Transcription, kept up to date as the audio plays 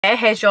Hey,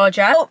 here's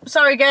Georgia. Oh,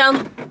 sorry girl.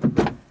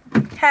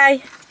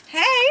 Hey.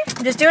 Hey.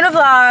 I'm just doing a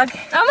vlog.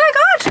 Oh my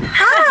god.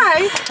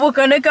 Hi. We're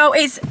gonna go,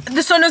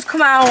 the sun has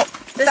come out.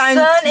 The Thank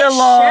sun the is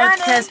Lord, shining.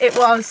 because it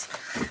was.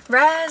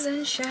 Rise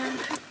and shine.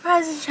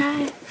 Rise and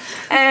shine.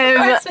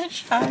 Rise and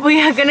shine. We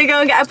are gonna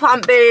go and get a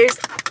plant boost.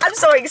 I'm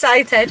so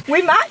excited.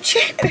 We match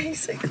it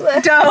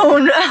basically.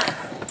 Don't.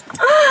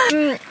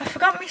 I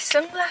forgot my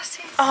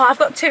sunglasses. Oh, I've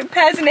got 2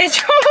 pairs in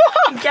each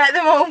one. Get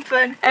them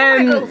open. I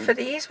might go for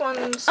these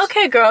ones.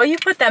 Okay girl, you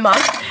put them on.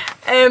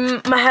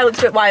 My hair looks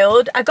a bit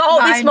wild. I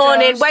got up this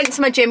morning, went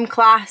to my gym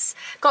class,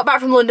 got back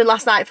from London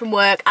last night from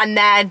work, and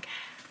then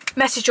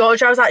messaged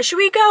Georgia. I was like, should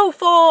we go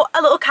for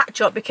a little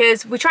catch up,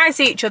 because we try and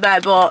see each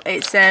other, but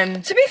it's To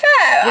be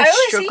fair, I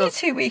only see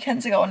you 2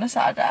 weekends ago on a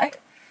Saturday.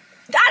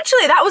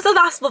 Actually, that was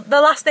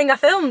the last thing I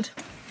filmed.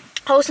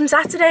 Wholesome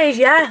Saturdays,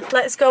 yeah.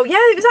 Let's go. Yeah,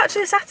 it was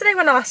actually a Saturday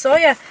when I last saw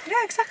you.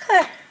 Yeah, exactly.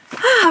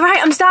 Right,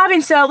 I'm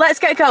starving, so let's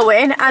get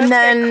going, and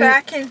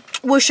then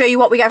we'll show you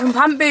what we get from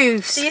Plant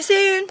Boost. See you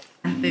soon.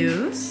 Plant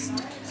Boost.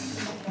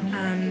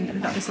 And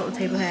we've got this little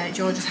table here.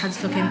 Georgia's had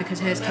stuck in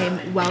because hers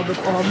came well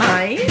before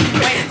mine.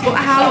 But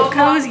how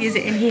cosy is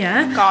it in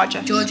here?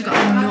 Gorgeous. Georgia got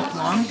a nut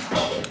one.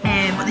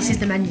 But this is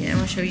the menu,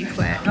 I'll show you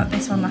quick. Got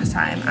this one last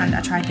time, and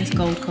I tried this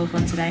Gold Coast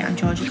one today, and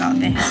Georgia got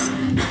this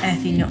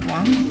earthy nut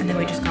one, and then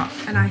we just got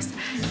a nice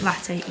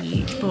latte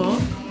each. But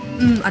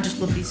I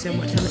just love these so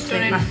much. They're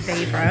literally my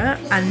favourite,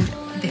 and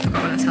they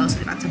forgot when I tell us, so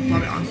they've had to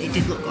blow it on. It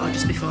did look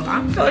gorgeous before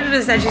that.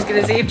 Georgia said she's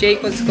gonna see if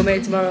Jake wants to come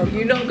here tomorrow.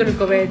 You're not gonna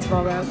come here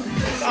tomorrow.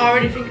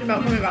 Already thinking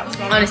about coming back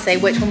tomorrow. Honestly,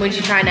 which one would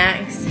you try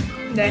next?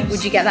 This.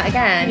 Would you get that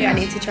again? Yeah. I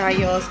need to try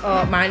yours.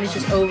 Oh, mine is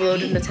just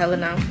overloaded Nutella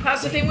now.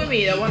 That's the thing with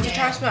me though, once I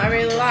try something I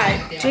really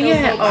like. Do you?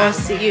 Or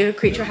see you a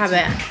creature of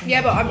habit?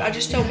 Yeah, but I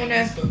just don't want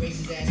to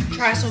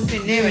try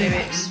something new and if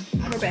it's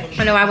rubbish.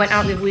 I know, I went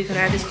out the other week and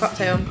I had this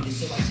cocktail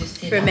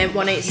for a Mint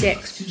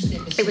 186.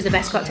 It was the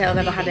best cocktail I've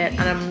ever had it,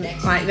 and I'm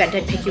like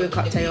dead picky with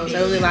cocktails. I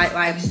only like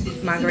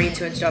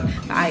margarita and stuff,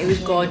 but it was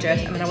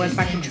gorgeous. And then I went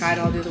back and tried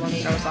all the other ones,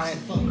 and I was like,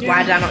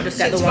 why did I not just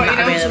get the one that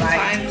I really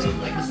liked?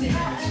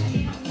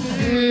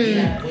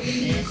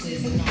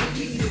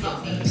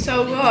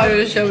 So good. I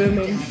was showing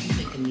Mum.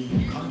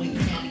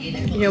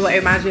 You know what it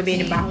reminds me of being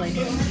in Bali.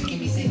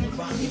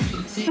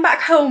 I'm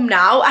back home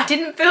now. I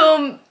didn't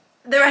film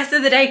the rest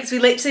of the day because we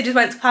literally just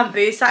went to Plant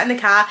Boost, sat in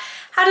the car,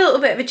 had a little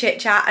bit of a chit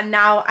chat, and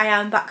now I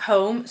am back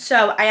home.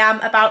 So I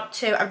am about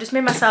to, I've just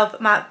made myself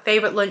my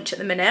favourite lunch at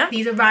the minute.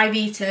 These are rye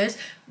Vitas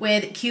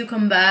with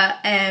cucumber,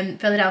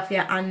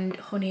 Philadelphia, and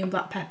honey and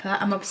black pepper.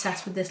 I'm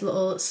obsessed with this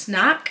little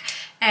snack.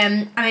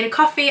 I made a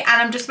coffee, and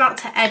I'm just about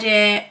to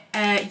edit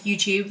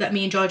YouTube that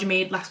me and Georgia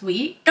made last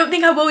week. I don't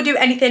think I will do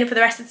anything for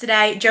the rest of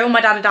today. Joe and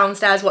my dad are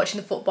downstairs watching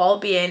the football,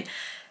 being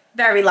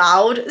very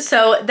loud,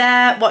 so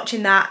they're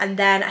watching that, and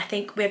then I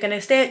think we're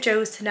gonna stay at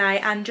Joe's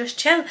tonight and just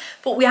chill.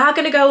 But we are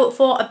gonna go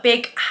for a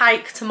big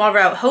hike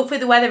tomorrow. Hopefully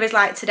the weather is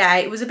like today.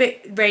 It was a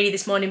bit rainy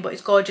this morning, but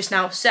it's gorgeous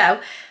now. So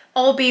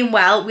all being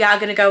well, we are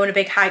gonna go on a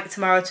big hike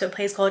tomorrow to a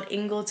place called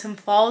Ingleton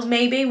Falls,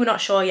 maybe, we're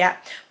not sure yet.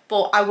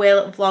 But I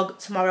will vlog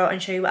tomorrow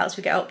and show you what else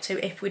we get up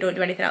to if we don't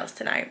do anything else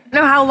tonight. I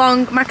don't know how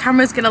long my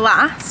camera's gonna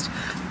last,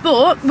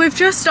 but we've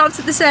just stopped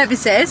at the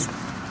services.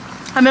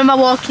 I'm in my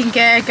walking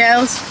gear,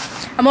 girls.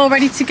 I'm all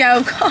ready to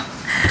go.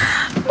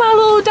 My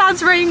little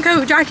dad's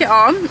raincoat jacket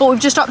on. But we've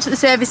just stopped at the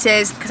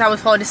services because I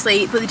was falling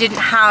asleep, but they didn't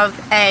have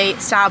a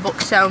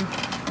Starbucks, so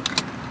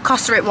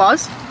Costa it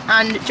was.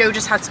 And Joe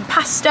just had some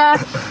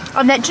pasta.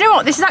 And then, do you know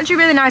what? This is actually a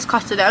really nice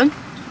Costa though.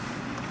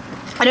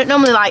 I don't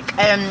normally like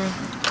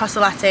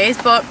Costa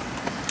lattes, but,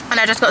 and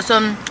I just got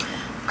some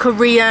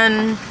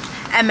Korean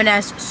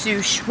M&S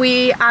sushi.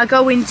 We are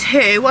going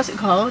to, what's it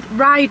called?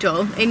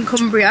 Rydal in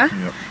Cumbria.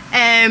 Yep.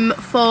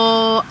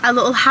 For a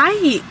little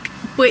hike,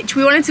 which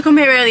we wanted to come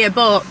here earlier,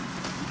 but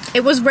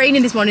it was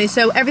raining this morning,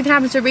 so everything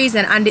happens for a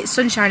reason, and it's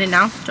sun shining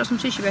now. Got some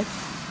sushi, babe.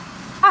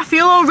 I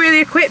feel all really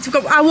equipped. We've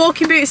got our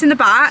walking boots in the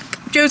back.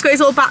 Joe's got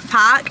his little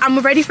backpack, and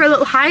we're ready for a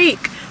little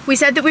hike. We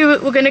said that we were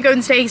going to go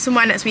and stay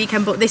somewhere next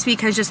weekend, but this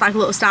weekend's just like a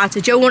little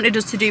starter. Joe wanted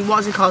us to do,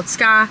 what's it called,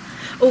 Scar.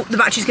 Oh, the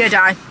battery's going to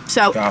die.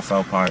 So, Scar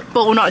fell pipe.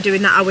 But we're not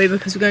doing that, are we?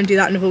 Because we're going to do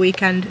that another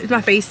weekend. Is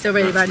my face still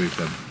really red?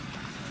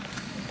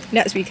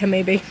 Next weekend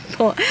maybe,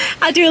 but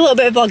I do a little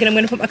bit of vlogging. I'm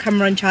going to put my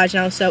camera on charge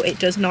now so it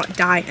does not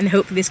die, and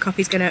hopefully this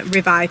coffee's going to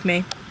revive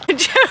me.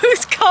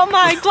 Joe's got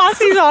my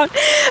glasses on,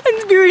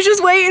 and we were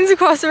just waiting to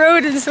cross the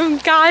road, and some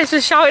guys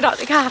just shouted out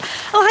the car,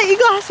 I like your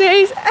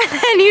glasses, and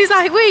then he was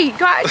like, wait,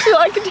 do I actually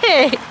like a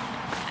dick?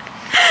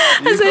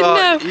 I said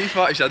no. You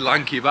thought you said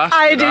lanky bastard.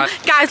 I did. Right?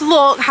 Guys,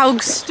 look how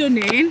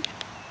stunning.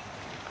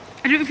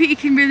 I don't think you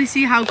can really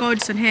see how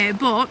gorgeous on here,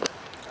 but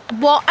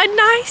what a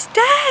nice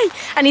day.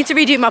 I need to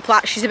redo my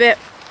plaque. She's a bit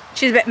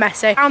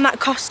messy. Around that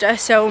Costa,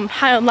 so I'm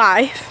high on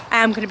life.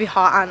 I am going to be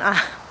hot, aren't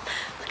I?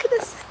 Look at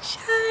the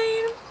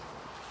sunshine.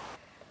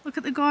 Look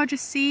at the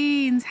gorgeous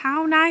scenes.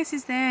 How nice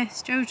is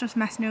this? Joe's just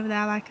messing over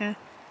there like a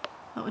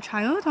little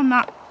child on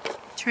that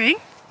tree.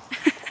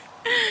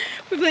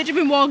 We've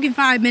literally been walking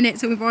 5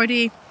 minutes and we've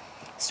already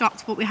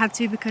stopped, but we had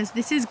to because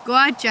this is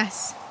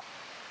gorgeous.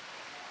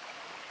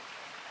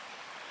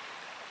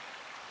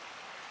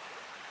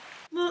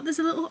 Look, there's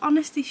a little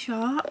honesty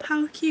shop.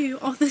 How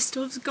cute. All the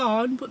stuff's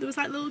gone, but there was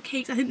like little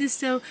cakes. I think there's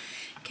still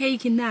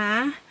cake in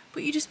there.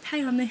 But you just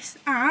pay on this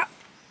app.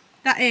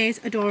 That is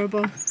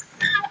adorable.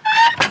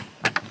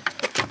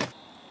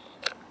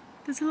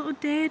 There's a little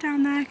deer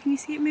down there. Can you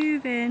see it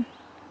moving?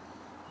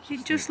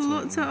 It just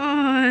looked at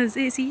us.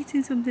 It's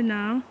eating something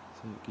now.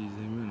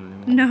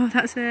 No,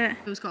 that's it.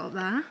 It was got up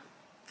there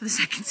for the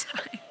second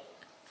time.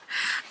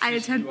 I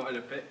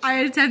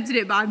attempted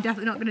it, but I'm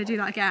definitely not going to do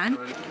that again.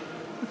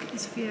 Look at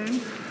this view.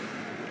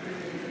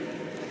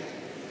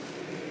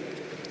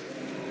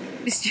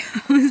 This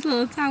Joe's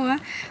little tower.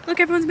 Look,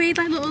 everyone's made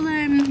like little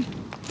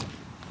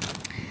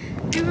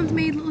everyone's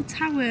made little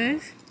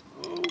towers.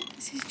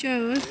 This is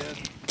Joe's.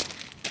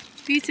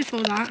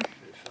 Beautiful that.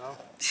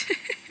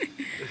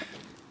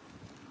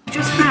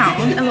 Just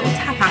found a little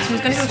tapas. We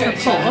was going to go to a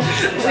pub,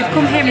 but we've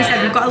come here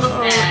instead. We've got a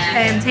little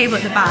table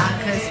at the bar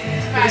because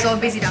it was all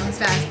busy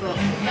downstairs, but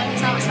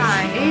it's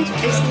outside.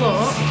 This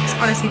looks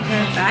honestly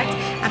perfect.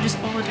 I've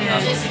just ordered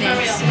this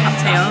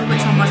cocktail.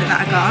 Which one was it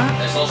that I got?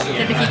 I don't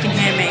know if you can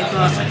hear me,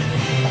 but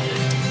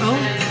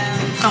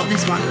oh,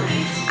 this one.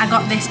 I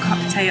got this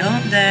cocktail,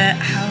 the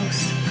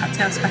house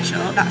cocktail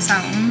special. That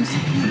sounds,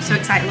 I'm so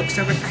excited. It looks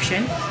so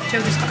refreshing.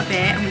 Joe just got a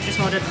beer and we've just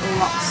ordered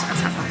lots of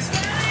tapas.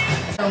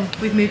 So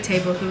we've moved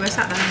tables. We were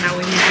sat there and now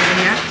we've moved over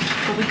here.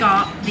 But we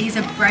got, these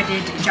are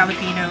breaded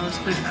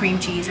jalapenos with cream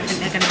cheese. I think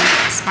they're going to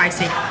be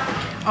spicy.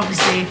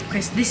 Obviously,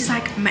 because this is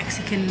like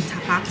Mexican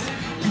tapas.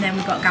 And then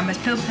we've got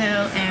gambas pil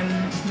pil,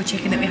 the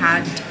chicken that we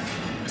had,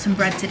 some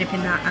bread to dip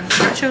in that, and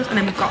some nachos. And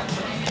then we've got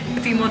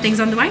a few more things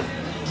on the way.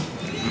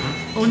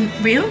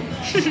 Unreal.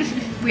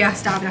 We are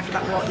starving after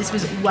that walk. This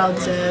was well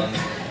deserved.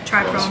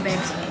 Try prawn,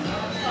 babes.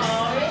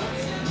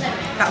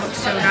 That looks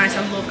so nice.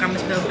 I love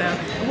gambas pil pil.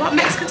 What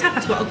Mexican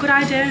tapas? What a good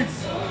idea.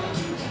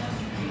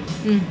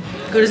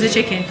 Good as the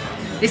chicken.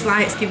 This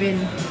light's giving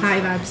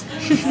party vibes.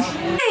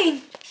 Hey,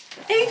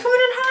 are you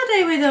coming on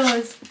holiday with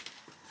us?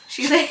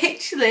 She's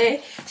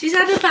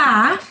had a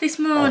bath this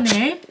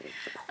morning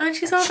and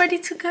she's all ready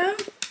to go.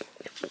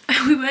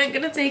 We weren't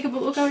going to take her,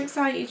 but look how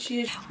excited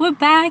she is. We're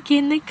back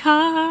in the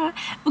car.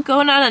 We're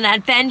going on an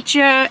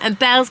adventure and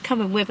Belle's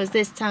coming with us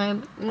this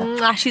time.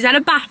 She's had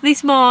a bath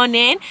this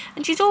morning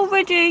and she's all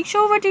ready. She's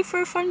all ready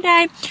for a fun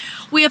day.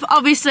 We have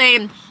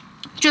obviously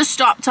just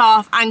stopped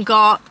off and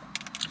got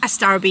a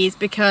Starbucks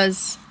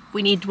because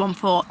we need one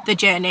for the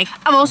journey.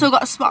 I've also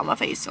got a spot on my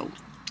face, so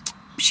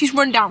she's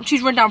run down.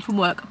 She's run down from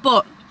work,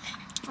 but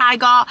I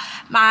got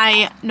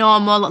my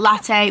normal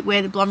latte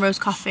with blonde roast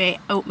coffee,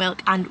 oat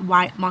milk and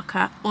white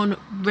mocha.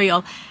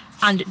 Unreal.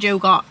 And Joe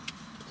got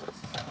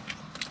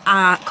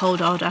a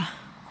cold order.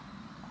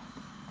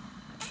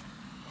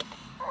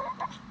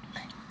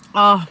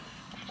 Oh,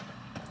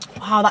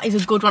 wow, that is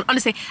a good one.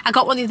 Honestly, I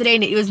got one the other day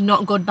and it was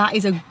not good. That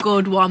is a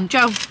good one.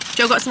 Joe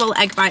got some little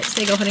egg bites.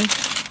 There you go, honey.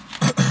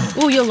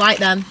 Oh, you'll like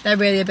them. They're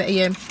really a bit of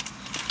you.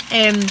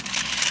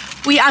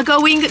 We are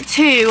going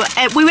to,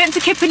 we went to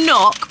Kip and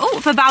Nook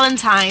for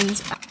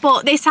Valentine's,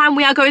 but this time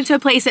we are going to a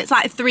place that's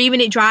like a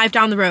 3-minute drive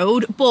down the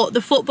road, but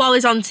the football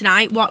is on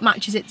tonight. What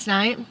match is it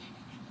tonight?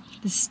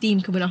 There's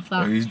steam coming off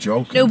that. Oh, he's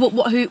joking. No,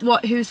 but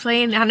who's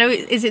playing? I know,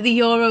 is it the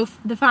Euro,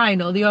 the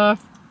final, the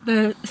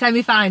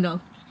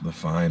semi-final? The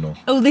final.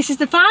 Oh, this is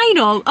the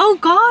final. Oh,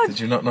 God.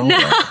 Did you not know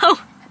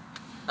that?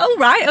 Oh,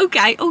 right,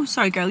 okay. Oh,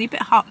 sorry, girl, you're a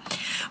bit hot.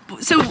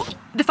 So,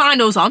 the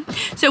final's on.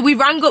 So, we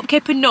rang up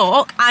Kip and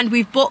Nook and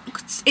we've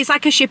booked, it's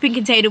like a shipping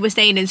container we're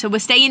staying in. So, we're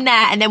staying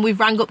there and then we've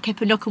rang up Kip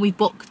and Nook and we've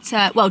booked,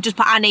 well, just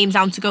put our names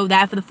down to go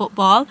there for the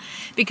football.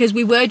 Because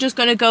we were just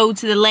going to go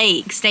to the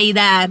lake, stay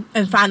there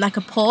and find like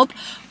a pub.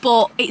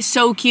 But it's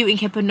so cute in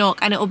Kip and Nook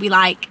and it'll be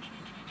like,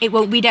 it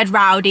won't be dead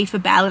rowdy for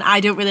Belle and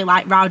I don't really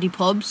like rowdy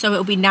pubs. So,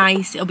 it'll be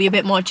nice. It'll be a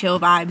bit more chill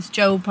vibes.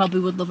 Joe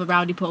probably would love a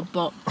rowdy pub,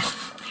 but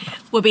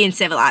we're being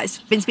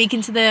civilised. Been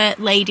speaking to the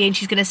lady and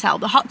she's going to set up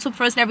the hot tub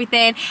for us and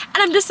everything. And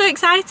I'm just so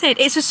excited.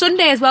 It's a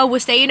Sunday as well. We're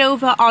staying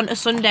over on a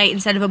Sunday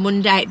instead of a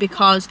Monday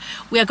because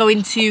we are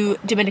going to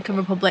Dominican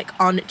Republic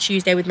on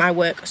Tuesday with my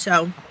work.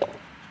 So,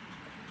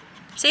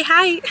 say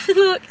hi.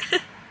 Look.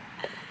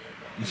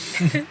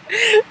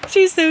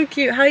 She's so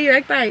cute. How are your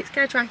egg bites?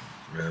 Can I try?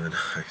 Really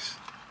nice.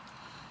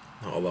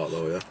 Not a lot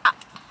though, yeah?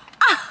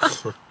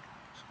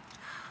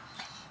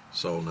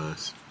 So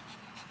nice.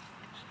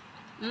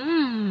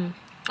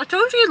 I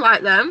told you you'd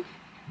like them.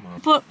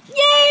 But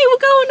yay, we're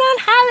going on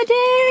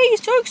holiday!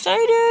 So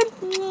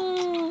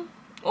excited!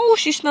 Oh,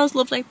 she smells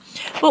lovely.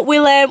 But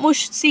we'll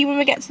see when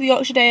we get to the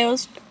Yorkshire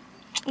Dales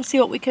and see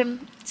what we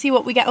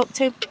get up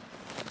to.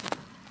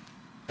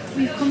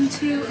 We've come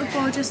to a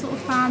gorgeous little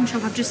farm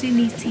shop. I've just seen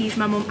these teas.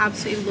 My mum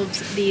absolutely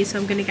loves these, so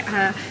I'm going to get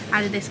her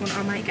either this one or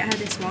I might get her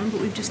this one.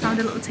 But we've just found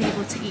a little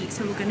table to eat,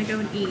 so we're going to go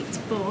and eat.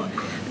 But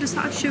I just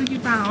thought I'd show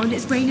you around.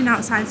 It's raining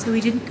outside, so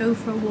we didn't go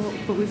for a walk,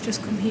 but we've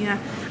just come here.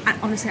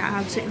 And honestly, I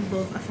absolutely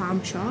love a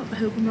farm shop. I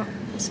hope I'm not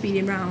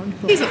speeding round.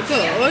 But these look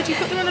good. You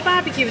put them on the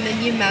barbecue and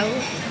then you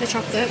melt the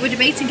chocolate. We're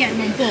debating getting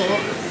one,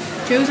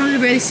 but Joe's on a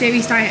really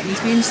serious diet and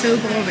he's being so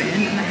boring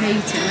and I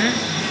hate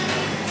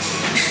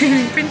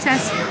it.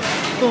 Princess.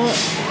 But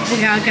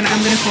I'm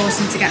gonna force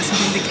him to get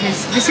something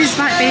because this is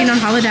like being on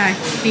holiday,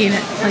 being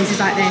at places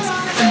like this.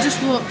 And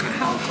just look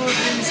how good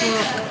these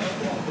look.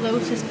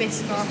 Lotus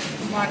biscuit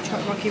and white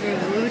chocolate rocky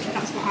road.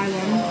 That's what I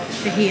want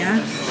for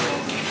here.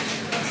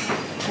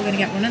 We're gonna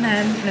get one of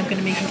them, and I'm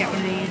gonna make him get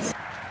one of these.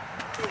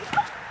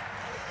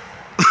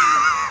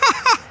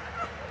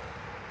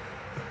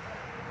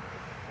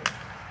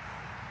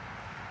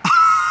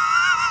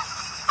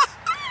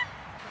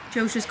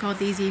 Joe's just called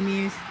these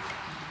emus.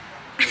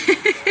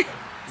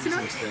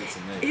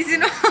 It's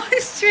an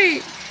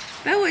ostrich.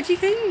 Belle, what do you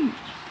think?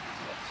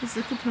 There's a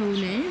little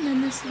pony, and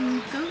then there's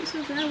some goats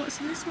over there.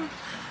 What's in this one?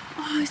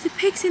 Oh, it's the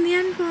pigs in the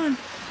end one.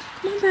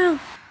 Come on, Belle.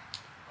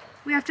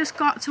 We have just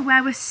got to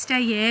where we're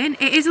staying.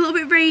 It is a little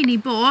bit rainy,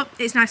 but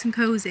it's nice and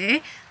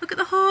cosy. Look at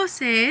the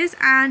horses,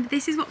 and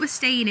this is what we're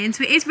staying in.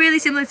 So it is really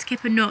similar to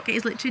Kip and Nook. It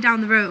is literally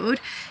down the road.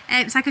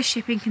 It's like a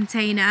shipping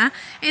container.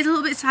 It is a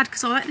little bit sad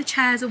because all like the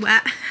chairs are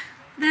wet.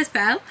 There's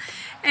Belle.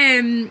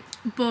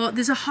 But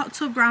there's a hot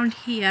tub round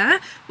here,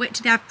 which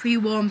they have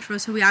pre-warmed for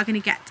us, so we are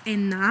going to get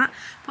in that.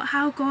 But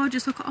how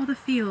gorgeous, look at all the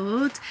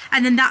fields.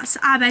 And then that's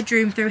our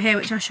bedroom through here,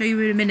 which I'll show you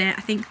in a minute.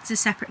 I think there's a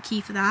separate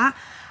key for that.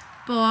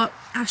 But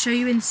I'll show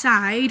you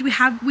inside.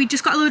 We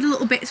just got a load of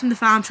little bits from the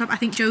farm shop. I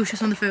think Joe's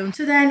just on the phone.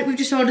 So then we've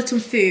just ordered some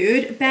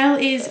food. Belle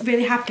is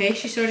really happy.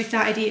 She's already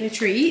started eating her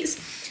treats.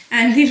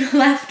 And they've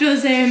left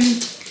us,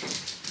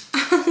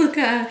 oh look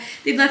at her.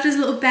 They've left us a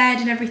little bed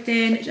and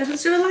everything.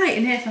 Is there a light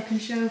in here so I can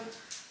show?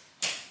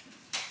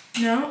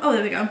 No? Oh,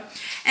 there we go.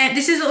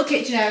 This is a little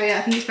kitchen area.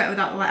 I think it's better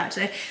without the light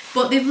actually.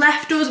 But they've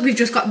left us, we've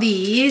just got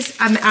these.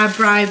 I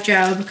bribed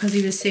Joe because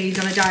he was saying he's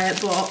on a diet,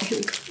 but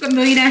he got a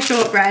millionaire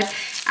shortbread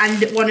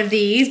and one of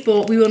these,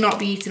 but we will not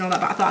be eating all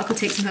that, but I thought I could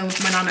take some home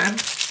for my nana.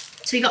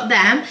 So we got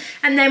them,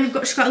 and then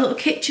just got a little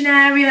kitchen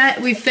area.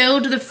 We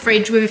filled the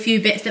fridge with a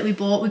few bits that we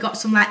bought. We got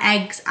some like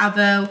eggs,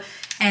 avo,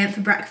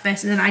 for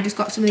breakfast, and then I just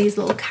got some of these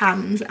little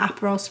cans,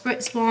 Aperol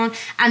Spritz one,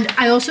 and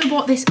I also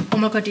bought this, oh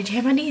my god, did you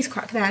hear my knees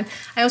crack then?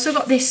 I also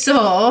got this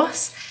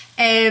sauce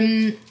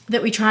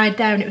that we tried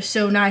there, and it was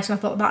so nice, and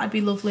I thought that'd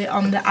be lovely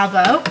on the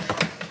avo.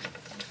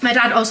 My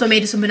dad also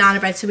made us some banana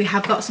bread, so we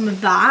have got some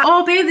of that.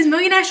 Oh babe, there's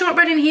millionaire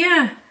shortbread in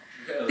here.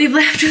 They've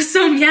left us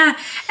some, yeah.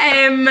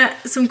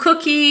 Some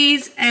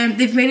cookies.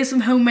 They've made us some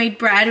homemade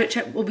bread, which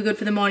will be good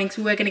for the morning,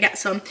 so we're gonna get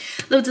some.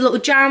 Loads of little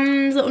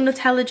jams, little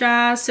Nutella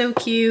jars, so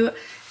cute.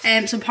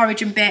 Some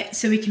porridge and bits,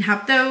 so we can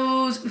have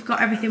those. We've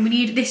got everything we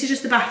need. This is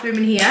just the bathroom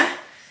in here.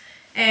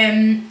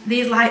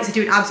 These lights are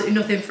doing absolutely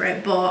nothing for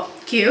it, but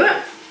cute.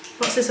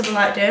 What's this other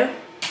light do?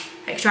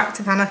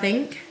 Extractor fan, I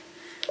think.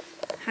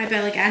 Hi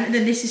Belle again. And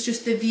then this is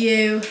just the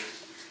view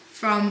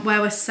from where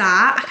we're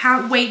sat. I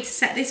can't wait to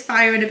set this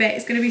fire in a bit.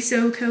 It's gonna be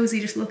so cozy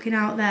just looking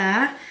out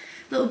there.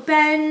 Little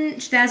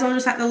bench. There's all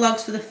just like the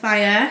logs for the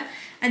fire.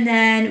 And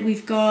then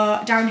we've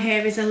got, down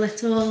here is a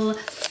little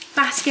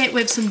basket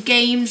with some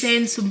games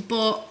in, some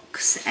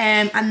books,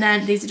 and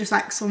then these are just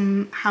like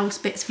some house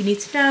bits we need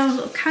to know, a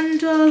little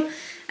candle.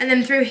 And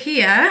then through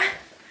here,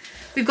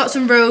 we've got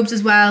some robes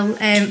as well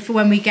for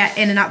when we get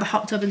in and out the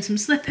hot tub, and some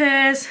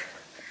slippers.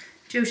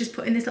 Joe's just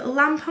putting this little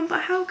lamp on,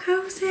 but how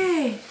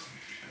cozy.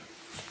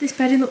 This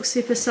bedding looks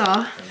super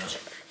soft.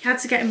 You had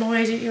to get him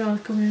away, didn't you, while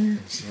coming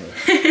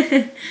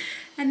in?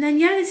 And then,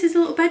 yeah, this is a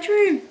little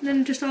bedroom. And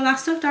then just all that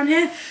stuff down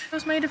here.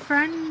 Joe's made a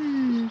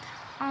friend.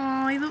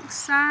 Oh, he looks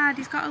sad.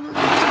 He's got a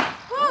little...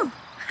 Woo!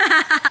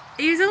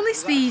 He was only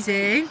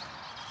sneezing.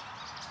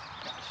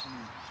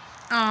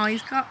 Oh,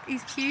 he's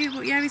cute.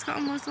 But yeah, he's got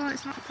a muzzle.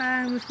 It's not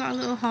fair. We've got a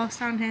little horse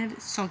down here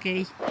that's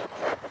soggy.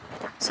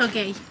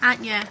 Soggy,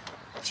 aren't you?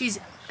 She's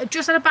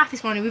just had a bath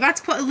this morning. We've had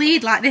to put a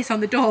lead like this on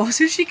the door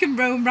so she can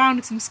roam around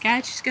because I'm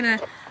scared she's going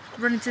to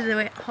run into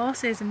the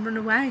horses and run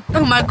away.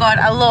 Oh my god,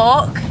 I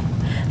look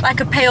like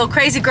a pale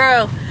crazy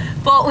girl,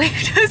 but we've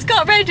just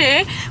got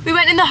ready. We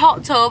went in the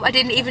hot tub. I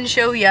didn't even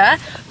show you,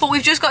 but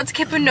we've just got to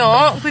Kip and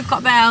Nook. We've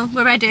got Belle,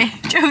 we're ready.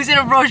 Joe's in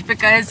a rush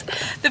because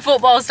the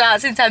football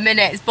starts in 10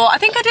 minutes, but I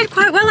think I did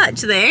quite well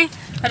actually.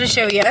 I'll just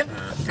show you.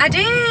 I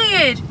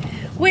did.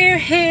 We're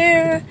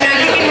here. You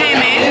can hear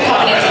me.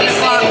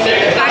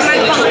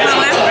 Bagman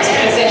cauliflower,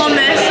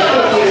 hummus,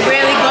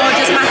 really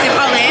gorgeous massive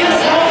olives,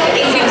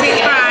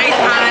 6 fries,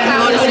 and we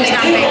ordered some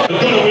scampi.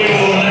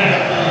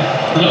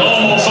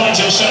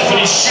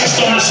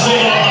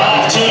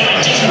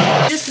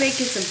 Just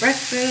making some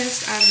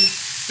breakfast and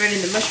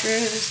running the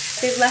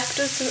mushrooms. They've left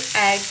us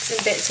some eggs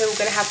and bits, so we're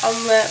going to have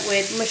omelette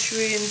with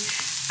mushrooms,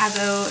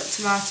 avo,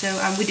 tomato,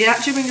 and we did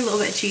actually bring a little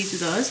bit of cheese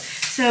with us.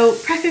 So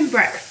prepping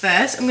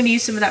breakfast, I'm going to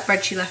use some of that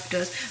bread she left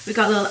us. We've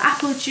got a little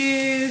apple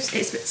juice.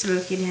 It's a bit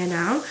smoky in here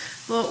now,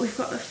 but we've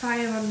got the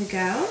fire on the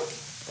go.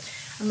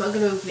 I'm not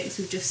going to open it because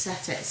we've just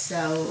set it.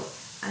 So,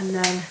 and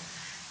then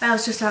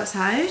Belle's just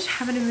outside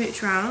having a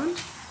mooch round.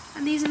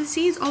 And these are the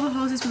seeds. All the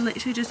horses were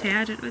literally just here.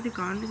 I don't know where they've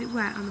gone. Is it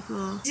wet on the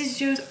floor? This is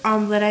Joe's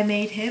omelette I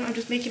made him. I'm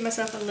just making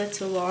myself a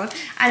little one.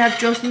 And I've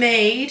just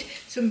made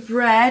some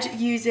bread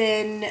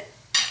using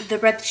the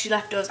bread that she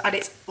left us, and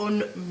it's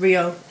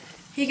unreal.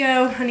 Here you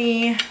go,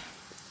 honey.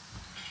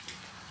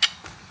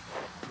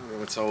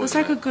 What's always looks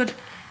like a good...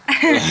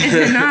 Is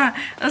it not?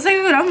 It looks like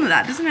we've got on with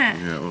that, doesn't it?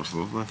 Yeah, it looks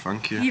lovely,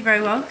 thank you. You're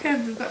very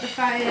welcome. We've got the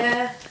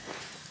fire.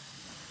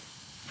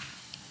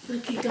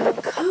 Looking all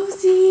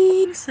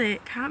cozy. Honestly,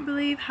 can't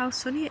believe how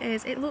sunny it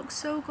is. It looks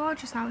so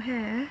gorgeous out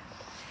here.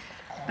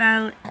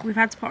 Belle, we've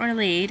had to put her on a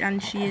lead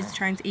and she is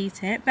trying to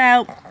eat it.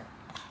 Belle,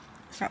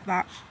 stop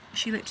that.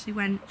 She literally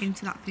went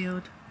into that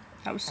field.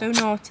 That was so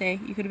naughty.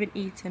 You could have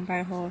been eaten by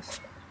a horse.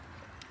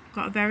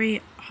 Got a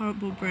very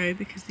horrible brew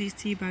because these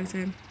tea bags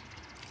are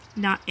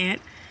not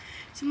it.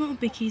 Some little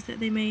bickies that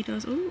they made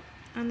us. Oh,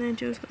 and then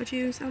Joe's got a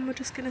juice and we're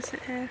just going to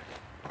sit here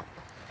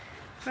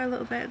for a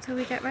little bit until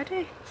we get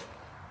ready.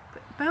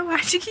 But Belle,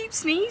 why do you keep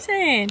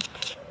sneezing?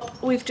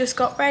 We've just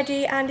got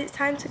ready and it's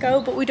time to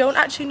go, but we don't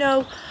actually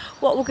know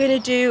what we're going to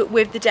do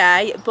with the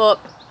day. But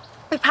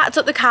we packed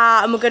up the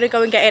car and we're going to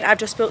go and get in. I've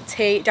just spilled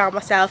tea down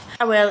myself.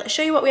 I will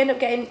show you what we end up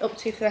getting up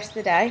to for the rest of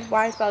the day.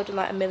 Why has Belle done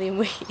like a million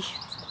weeds?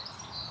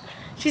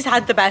 She's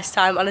had the best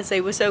time,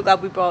 honestly. We're so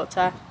glad we brought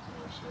her.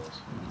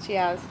 She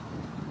has.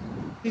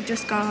 We've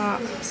just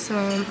got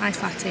some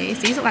iced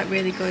lattes. These look like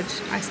really good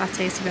iced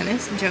lattes, to be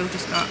honest. And Joe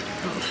just got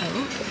a little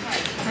coke.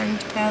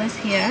 And Belle is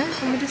here.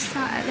 And we're just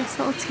sat at this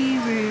little tea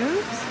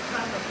room.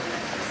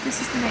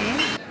 This is the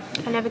name.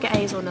 I never get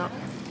hazelnut.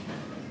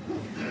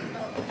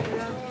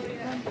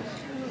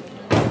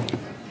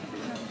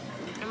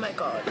 Oh my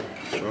god.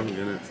 Strong,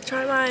 isn't it?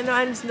 Try mine.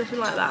 Mine's nothing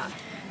like that.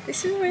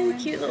 This is a really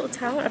cute little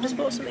town. I've just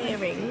bought some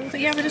earrings.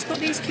 But yeah, we just got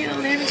these cute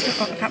little earrings.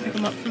 I can't pick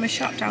them up from a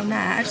shop down there.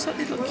 I just thought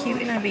they'd look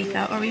cute in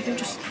Ibiza, or even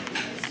just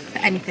for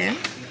anything.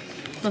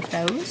 Love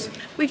those.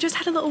 We've just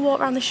had a little walk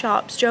around the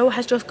shops. Joe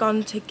has just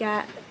gone to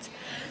get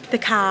the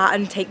car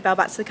and take Belle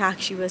back to the car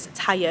because she was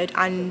tired,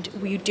 and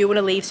we do want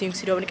to leave soon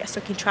because we don't want to get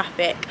stuck in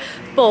traffic.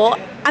 But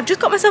I've just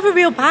got myself a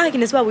real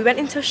bargain as well. We went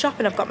into a shop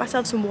and I've got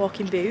myself some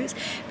walking boots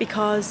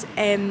because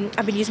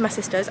I've been using my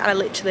sister's and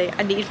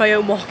I need my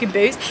own walking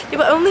boots. They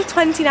were only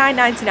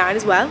 $29.99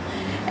 as well.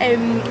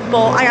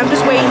 But I am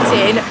just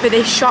waiting for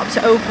this shop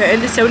to open.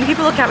 There's so many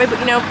people looking at me, but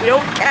you know, we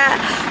don't care.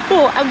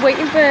 But I'm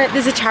waiting for,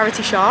 there's a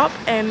charity shop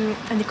and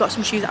they've got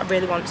some shoes that I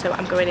really want, so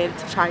I'm going in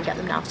to try and get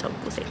them now, so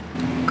we'll see.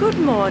 Good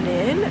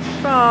morning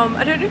from,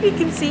 I don't know if you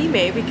can see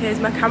me because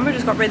my camera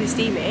just got really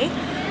steamy,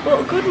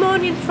 but good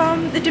morning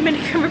from the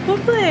Dominican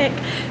Republic.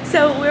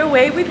 So we're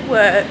away with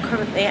work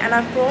currently and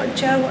I've brought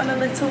Joe on a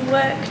little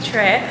work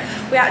trip.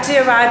 We actually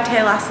arrived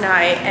here last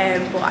night,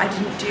 but I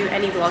didn't do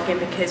any vlogging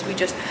because we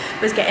just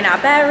was getting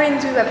our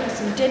bearings. We went for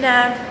some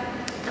dinner,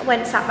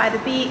 went sat by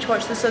the beach,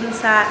 watched the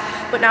sunset,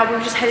 but now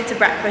we've just headed to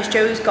breakfast.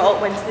 Joe's got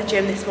up, went to the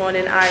gym this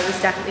morning. I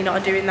was definitely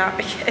not doing that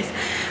because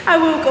I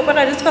woke up and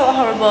I just felt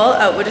horrible.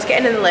 Oh, we're just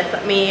getting in the lift.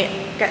 Let me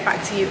get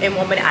back to you in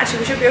 1 minute. Actually,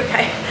 we should be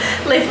okay.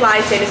 Lift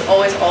lighting is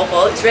always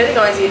awful. It's really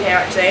noisy in here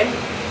actually.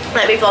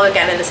 Let me vlog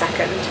again in a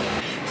second.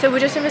 So we're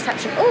just in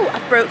reception. Oh,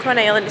 I broke my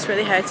nail and it's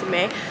really hurting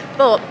me.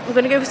 But we're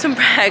gonna go for some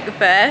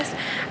breakfast.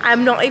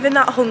 I'm not even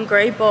that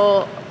hungry,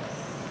 but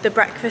the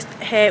breakfast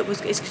here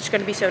is just going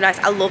to be so nice.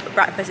 I love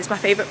breakfast. It's my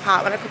favourite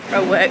part when I come for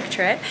a work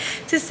trip,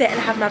 to sit and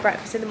have my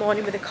breakfast in the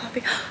morning with a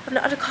coffee. I've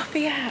not had a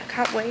coffee yet. I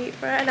can't wait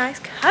for a nice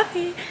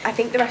coffee. I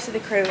think the rest of the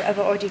crew have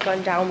already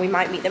gone down. We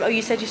might meet them. Oh,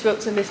 you said you spoke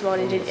to them this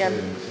morning, didn't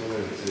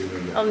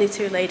you? Only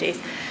 2 ladies.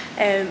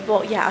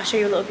 But yeah, I'll show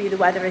you a little view. The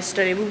weather is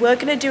stunning. We were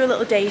going to do a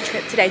little day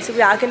trip today, so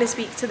we are going to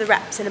speak to the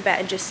reps in a bit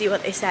and just see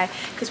what they say,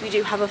 because we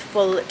do have a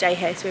full day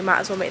here, so we might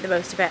as well make the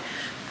most of it.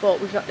 But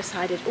we've not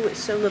decided. Oh, it's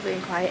so lovely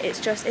and quiet. It's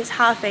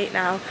 8:30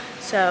 now,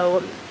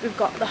 so we've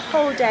got the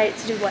whole day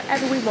to do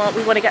whatever we want.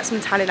 We want to get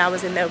some tanning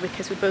hours in though,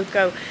 because we both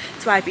go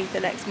to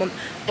Ibiza next month.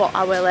 But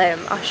I will.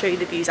 I'll show you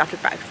the views after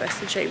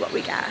breakfast and show you what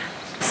we get.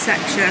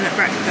 Section at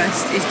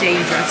breakfast is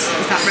dangerous.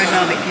 Is that red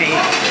velvet cake?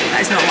 That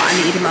is not what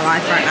I need in my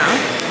life right now.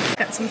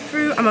 Get some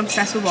fruit. I'm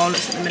obsessed with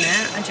walnuts at the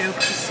minute, and Joe got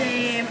the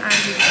same, and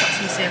we just got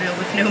some cereal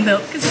with no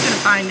milk because we're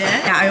gonna find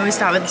it. Yeah, I always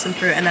start with some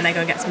fruit and then I go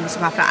and get some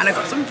stuff after, and I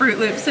got some Fruit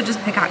Loops to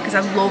just pick out because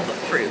I love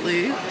Fruit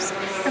Loops.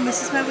 And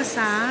this is where we're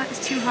sat.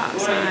 It's too hot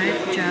outside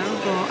for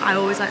Joe, but I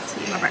always like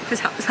to eat my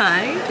breakfast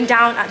outside. I'm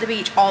down at the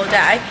beach all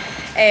day,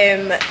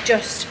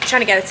 just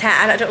trying to get a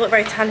tan. I don't look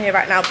very tan here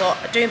right now, but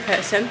I do in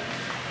person.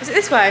 Is it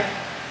this way?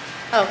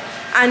 Oh,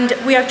 and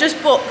we have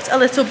just booked a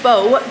little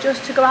boat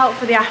just to go out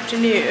for the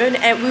afternoon.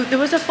 There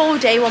was a full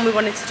day one we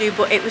wanted to do,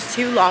 but it was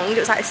too long. It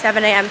was like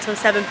 7 AM till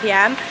 7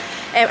 PM.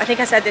 I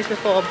think I said this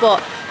before,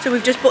 but so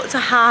we've just booked a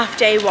half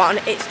day one.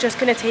 It's just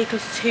going to take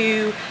us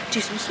to do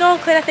some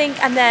snorkeling, I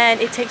think, and then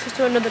it takes us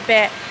to another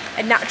bit,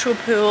 a natural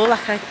pool,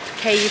 like a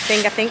cave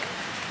thing, I think.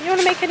 You don't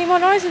want to make any more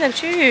noise in them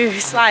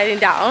shoes sliding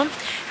down.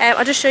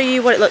 I'll just show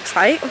you what it looks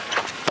like.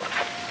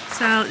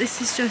 So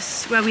this is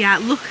just where we are.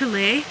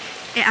 Luckily,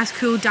 it has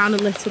cooled down a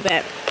little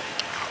bit.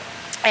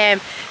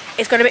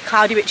 It's got a bit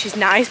cloudy, which is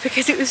nice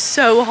because it was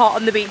so hot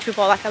on the beach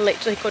before, like I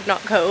literally could not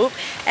cope.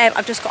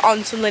 I've just got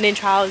on some linen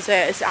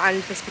trousers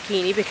and this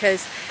bikini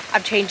because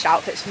I've changed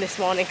outfits from this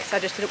morning because I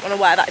just didn't want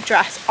to wear that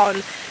dress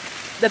on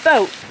the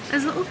boat.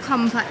 There's a little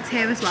complex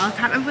here as well. I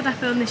can't remember whether I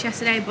filmed this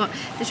yesterday, but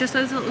there's just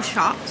those little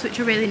shops which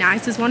are really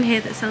nice. There's one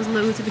here that sells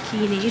loads of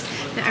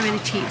bikinis that are really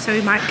cheap, so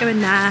we might go in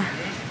there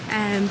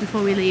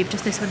before we leave,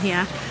 just this one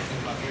here.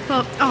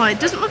 But, oh, it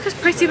doesn't look as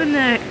pretty when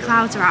the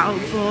clouds are out,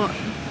 but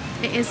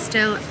it is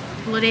still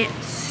bloody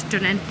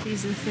stunning.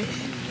 These are the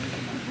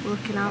fish we're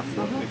looking out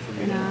for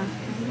in our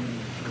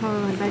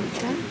coral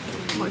adventure.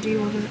 What do you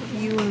want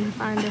to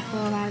find a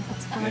four-eyed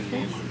butterfly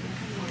fish?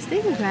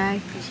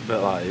 Stingray. It's a bit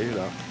like you,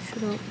 that.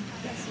 Shut up.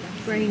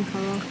 Green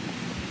coral.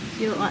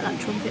 You look like that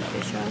trumpet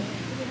fish, though.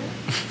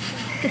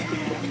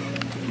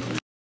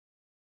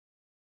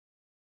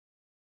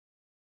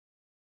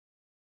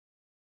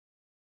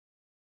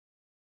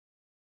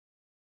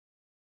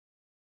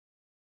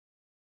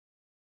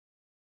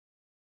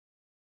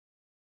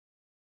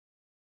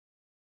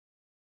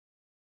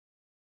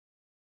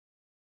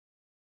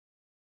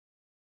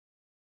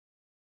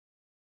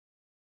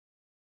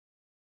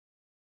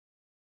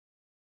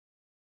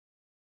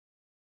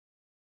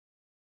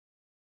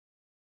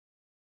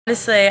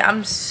 Honestly,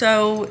 I'm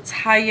so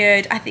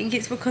tired. I think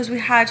it's because we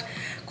had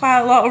quite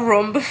a lot of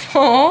rum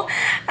before,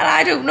 and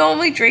I don't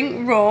normally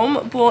drink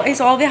rum, but it's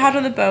all they had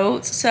on the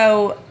boat.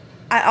 So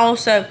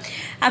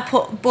I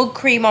put bug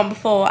cream on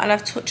before, and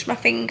I've touched my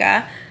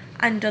finger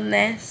and done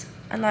this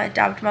and like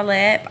dabbed my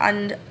lip,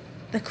 and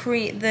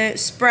the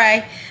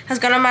spray has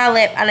gone on my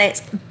lip and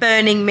it's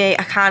burning me.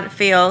 I can't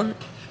feel.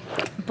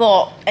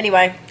 But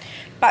anyway,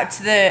 back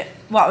to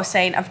what I was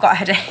saying. I've got a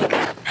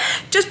headache.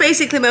 Just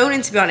basically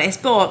moaning, to be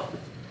honest, but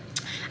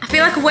I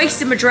feel like I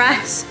wasted my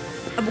dress.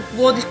 I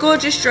wore this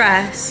gorgeous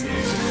dress,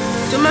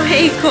 done my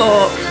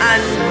makeup,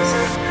 and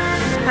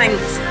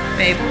thanks,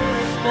 babe.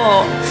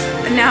 But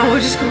now we'll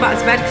just come back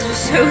to bed because we're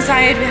so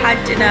tired. We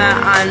had dinner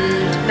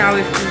and now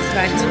we've come to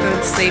bed to go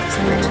to sleep.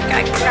 So we're just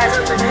getting prepared.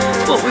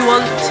 But we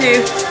want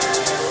to.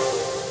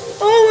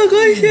 Oh my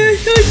gosh, I'm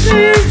so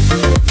tired.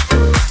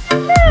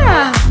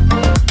 Yeah.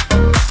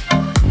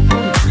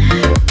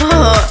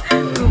 But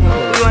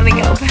we want to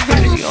get up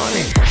early.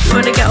 We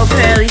want to get up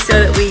early so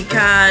that we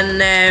can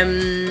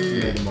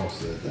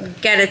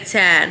get a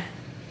tan.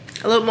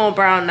 I look more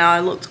brown now. I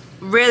looked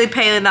really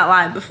pale in that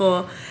light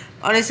before.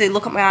 Honestly,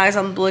 look at my eyes,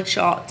 I'm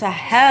bloodshot to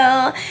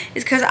hell.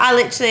 It's because I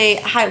literally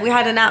we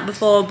had a nap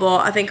before,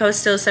 but I think I was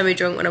still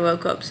semi-drunk when I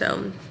woke up,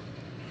 so.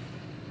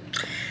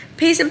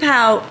 Peace and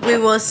power. We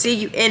will see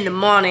you in the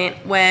morning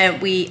where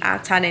we are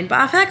tanning. But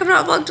I feel like I've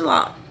not vlogged a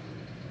lot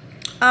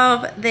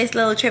of this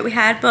little trip we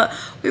had, but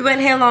we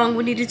weren't here long.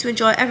 We needed to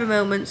enjoy every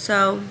moment,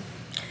 so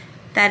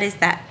that is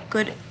that.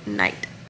 Good night.